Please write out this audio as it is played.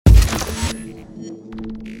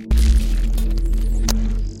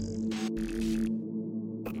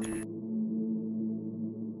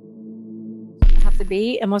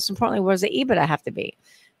be? And most importantly, where's the EBITDA have to be?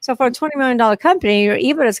 So for a $20 million company, your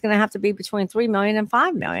EBITDA is going to have to be between $3 million and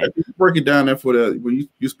 $5 million. Break it down there for when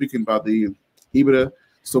you're speaking about the EBITDA.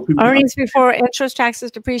 So people earnings before interest, taxes,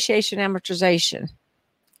 depreciation, amortization.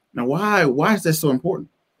 Now, why is that so important?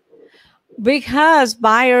 Because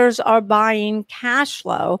buyers are buying cash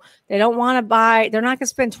flow. They don't want to buy. They're not going to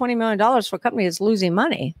spend $20 million for a company that's losing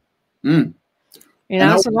money.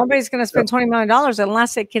 So nobody's going to spend $20 million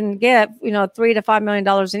unless it can get, $3 to $5 million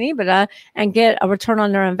in EBITDA and get a return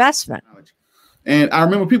on their investment. And I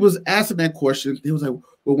remember people was asking that question. It was like,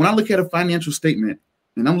 well, when I look at a financial statement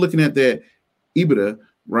and I'm looking at that EBITDA,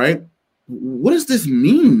 right? What does this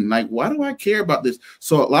mean? Like, why do I care about this?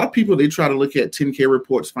 So a lot of people, they try to look at 10K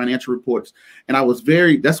reports, financial reports. And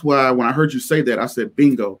that's why when I heard you say that, I said,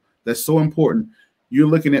 bingo, that's so important. You're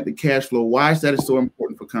looking at the cash flow. Why is that so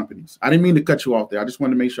important for companies? I didn't mean to cut you off there. I just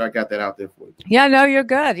wanted to make sure I got that out there for you. Yeah, no, you're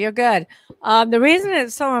good. You're good. The reason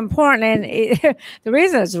it's so important and the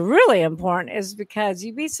reason it's really important is because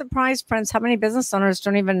you'd be surprised, Prince, how many business owners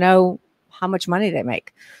don't even know how much money they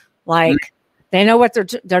make. Like, they know what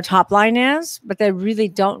their top line is, but they really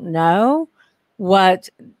don't know what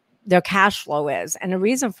their cash flow is. And the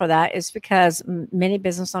reason for that is because many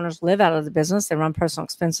business owners live out of the business. They run personal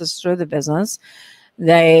expenses through the business.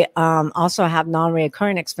 They also have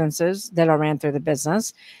non-recurring expenses that are ran through the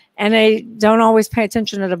business. And they don't always pay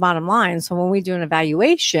attention to the bottom line. So when we do an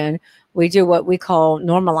evaluation, we do what we call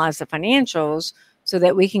normalize the financials so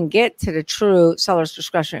that we can get to the true seller's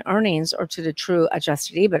discretionary earnings or to the true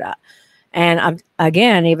adjusted EBITDA. And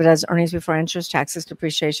again, EBITDA is earnings before interest, taxes,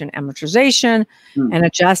 depreciation, amortization, and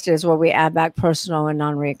adjusted is where we add back personal and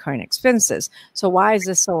non-recurring expenses. So why is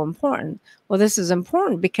this so important? Well, this is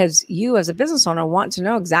important because you as a business owner want to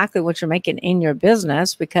know exactly what you're making in your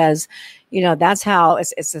business because, that's how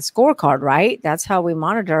it's a scorecard, right? That's how we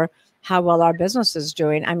monitor how well our business is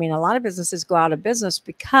doing. I mean, a lot of businesses go out of business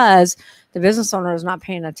because the business owner is not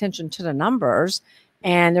paying attention to the numbers.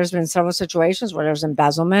 And there's been several situations where there's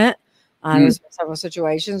embezzlement. There's been several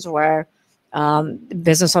situations where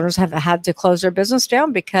business owners have had to close their business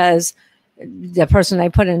down because the person they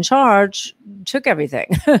put in charge took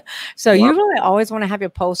everything. So you really always want to have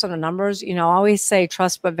your pulse on the numbers. Always say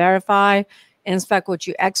trust but verify, inspect what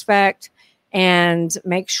you expect, and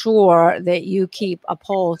make sure that you keep a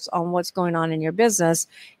pulse on what's going on in your business.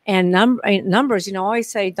 And numbers, always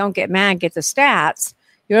say don't get mad, get the stats.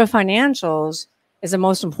 Your financials is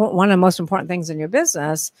one of the most important things in your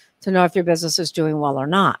business to know if your business is doing well or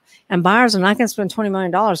not. And buyers are not going to spend $20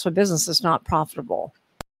 million for business that's not profitable.